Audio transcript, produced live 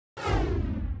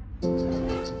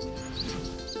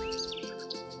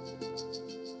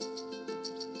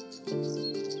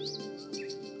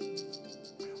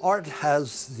Art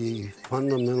has the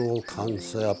fundamental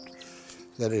concept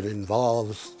that it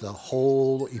involves the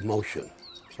whole emotion.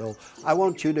 So I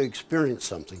want you to experience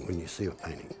something when you see a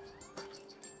painting.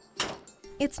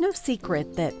 It's no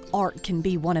secret that art can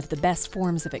be one of the best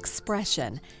forms of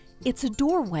expression. It's a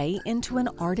doorway into an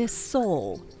artist's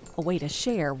soul, a way to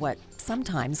share what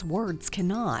sometimes words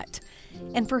cannot.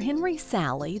 And for Henry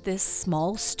Salley, this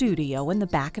small studio in the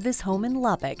back of his home in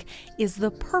Lubbock is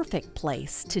the perfect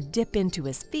place to dip into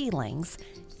his feelings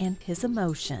and his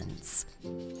emotions.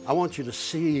 I want you to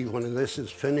see when this is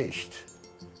finished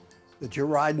that you're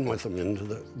riding with him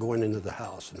going into the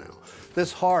house now.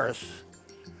 This horse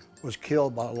was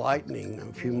killed by lightning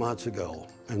a few months ago,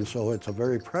 and so it's a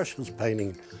very precious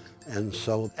painting, and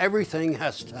so everything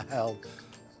has to have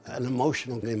an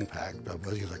emotional impact of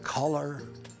either color,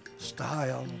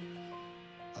 style,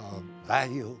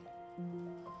 value,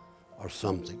 or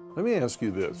something. Let me ask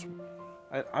you this.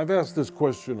 I've asked this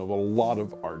question of a lot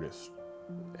of artists,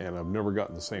 and I've never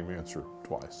gotten the same answer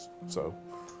twice. So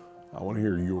I want to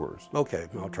hear yours. Okay,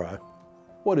 I'll try.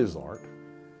 What is art?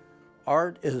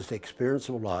 Art is the experience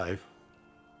of life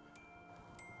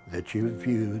that you've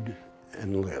viewed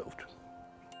and lived.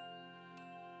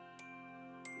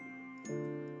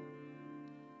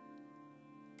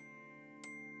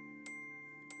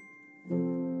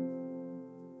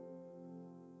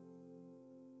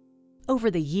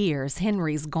 Over the years,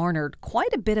 Henry's garnered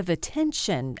quite a bit of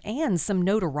attention and some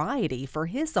notoriety for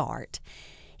his art.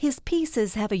 His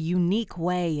pieces have a unique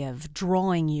way of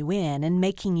drawing you in and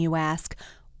making you ask,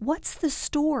 what's the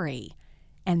story?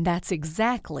 And that's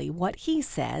exactly what he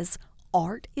says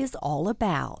art is all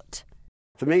about.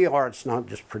 To me, art's not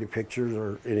just pretty pictures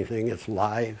or anything. It's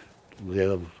live,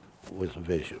 live with a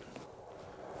vision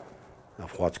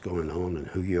of what's going on and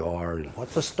who you are and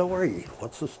what's the story?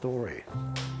 What's the story?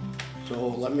 So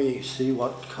let me see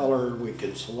what color we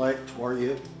can select for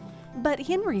you. But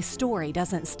Henry's story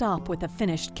doesn't stop with a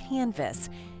finished canvas.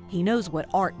 He knows what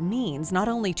art means not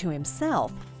only to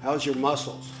himself. How's your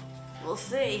muscles? We'll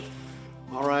see.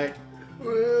 All right.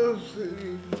 We'll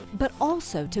see. But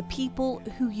also to people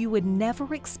who you would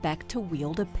never expect to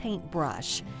wield a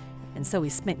paintbrush. And so he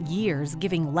spent years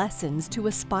giving lessons to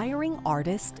aspiring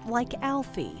artists like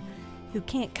Alfie, who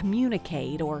can't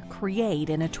communicate or create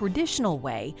in a traditional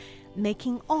way,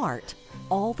 making art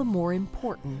all the more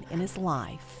important in his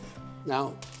life.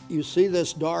 Now, you see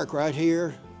this dark right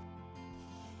here?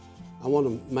 I want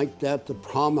to make that the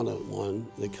prominent one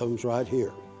that comes right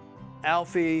here.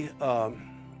 Alfie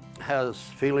has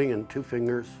feeling in 2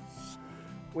 fingers.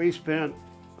 We spent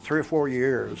 3 or 4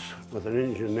 years with an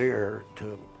engineer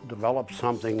to develop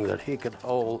something that he could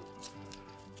hold.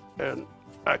 And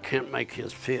I can't make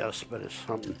his fist, but it's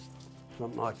something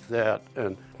like that.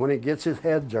 And when he gets his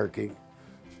head jerking,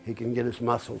 he can get his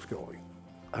muscles going.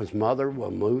 His mother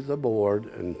will move the board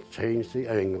and change the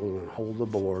angle and hold the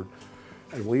board.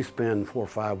 And we spend 4 or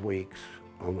 5 weeks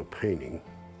on a painting.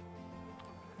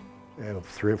 We have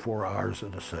 3 or 4 hours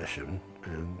at a session,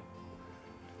 and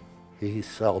he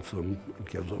sells them and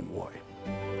gives them away.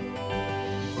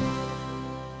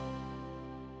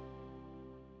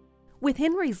 With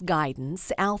Henry's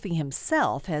guidance, Alfie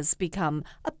himself has become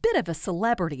a bit of a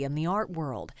celebrity in the art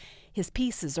world. His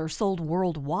pieces are sold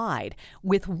worldwide,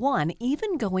 with one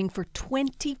even going for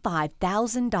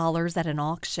 $25,000 at an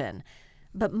auction.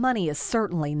 But money is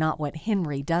certainly not what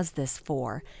Henry does this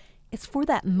for. It's for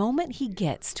that moment he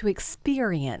gets to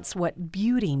experience what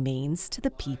beauty means to the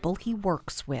people he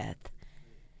works with.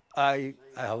 I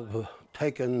have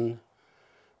taken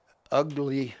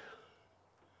ugly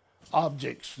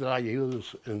objects that I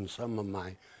use in some of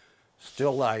my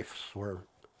still lifes for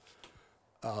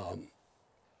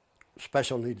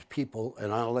special needs people,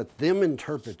 and I let them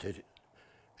interpret it,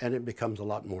 and it becomes a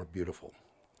lot more beautiful.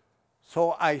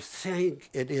 So I think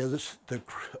it is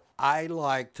I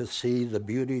like to see the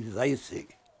beauty they see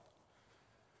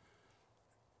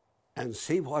and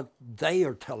see what they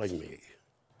are telling me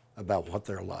about what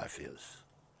their life is.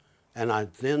 And I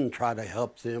then try to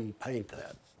help them paint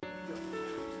that.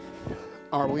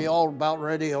 Are we all about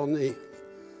ready on the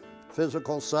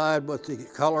physical side with the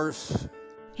colors?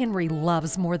 Henry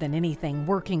loves more than anything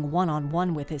working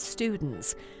one-on-one with his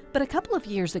students. But a couple of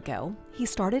years ago, he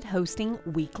started hosting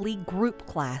weekly group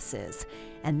classes,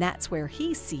 and that's where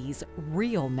he sees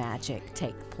real magic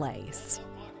take place.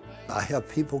 I have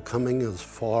people coming as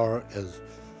far as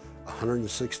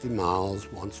 160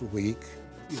 miles once a week.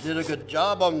 You did a good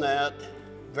job on that.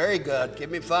 Very good.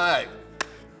 Give me 5.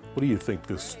 What do you think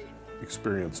this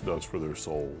experience does for their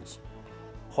souls?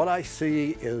 What I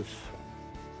see is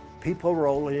people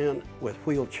roll in with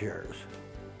wheelchairs,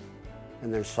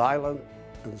 and they're silent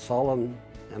and sullen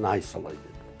and isolated.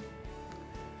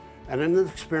 And in the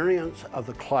experience of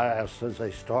the class, as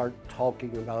they start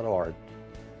talking about art,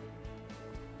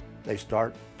 they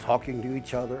start talking to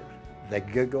each other, they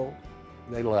giggle,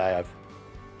 they laugh,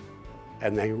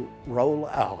 and they roll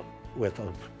out with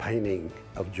a painting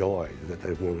of joy that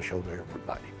they want to show to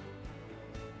everybody.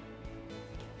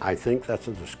 I think that's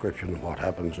a description of what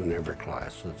happens in every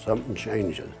class, that something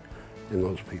changes in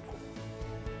those people.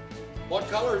 What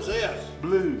color is this?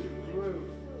 Blue. Blue.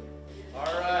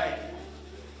 All right.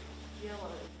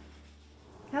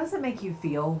 How does it make you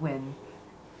feel when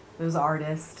those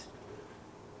artists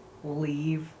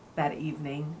leave that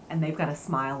evening and they've got a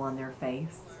smile on their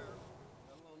face?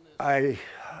 I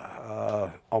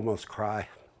almost cry,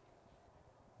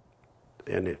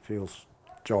 and it feels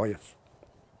joyous.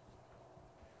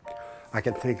 I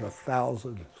can think of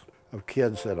thousands of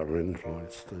kids that are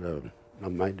influenced, that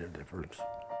have made a difference,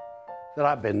 that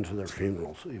I've been to their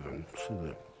funerals even.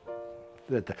 So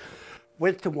that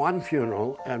went to one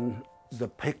funeral, and the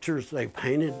pictures they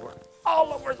painted were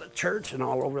all over the church and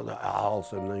all over the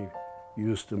aisles, and they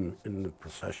used them in the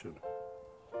procession.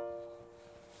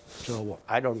 So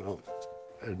I don't know,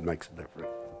 it makes a difference.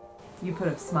 You put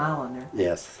a smile on there.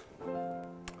 Yes.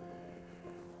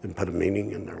 And put a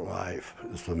meaning in their life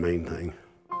is the main thing.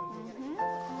 There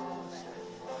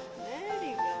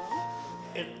you go.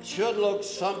 It should look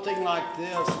something like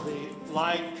this. The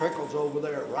light trickles over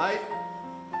there, right?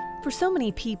 For so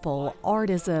many people, art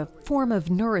is a form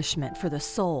of nourishment for the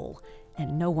soul,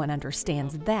 and no one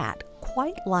understands that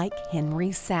quite like Henry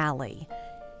Salley.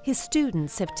 His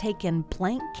students have taken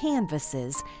blank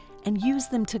canvases and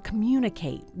used them to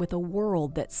communicate with a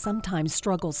world that sometimes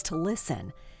struggles to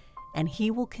listen. And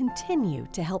he will continue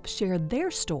to help share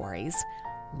their stories,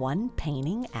 one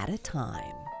painting at a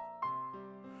time.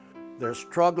 They're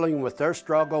struggling with their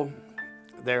struggle,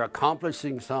 they're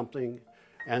accomplishing something,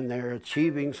 and they're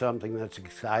achieving something that's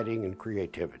exciting and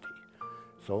creativity.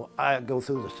 So I go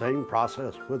through the same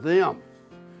process with them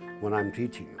when I'm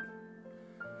teaching them.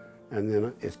 And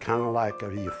then it's kind of like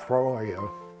a euphoria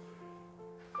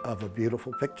of a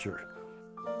beautiful picture.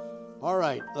 All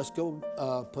right, let's go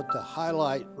put the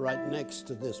highlight right next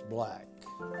to this black,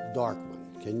 dark one.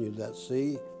 Can you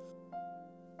see? Yeah,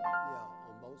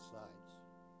 on both sides.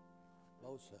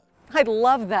 Both sides. I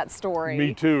love that story.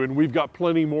 Me too, and we've got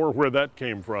plenty more where that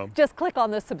came from. Just click on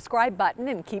the subscribe button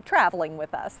and keep traveling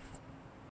with us.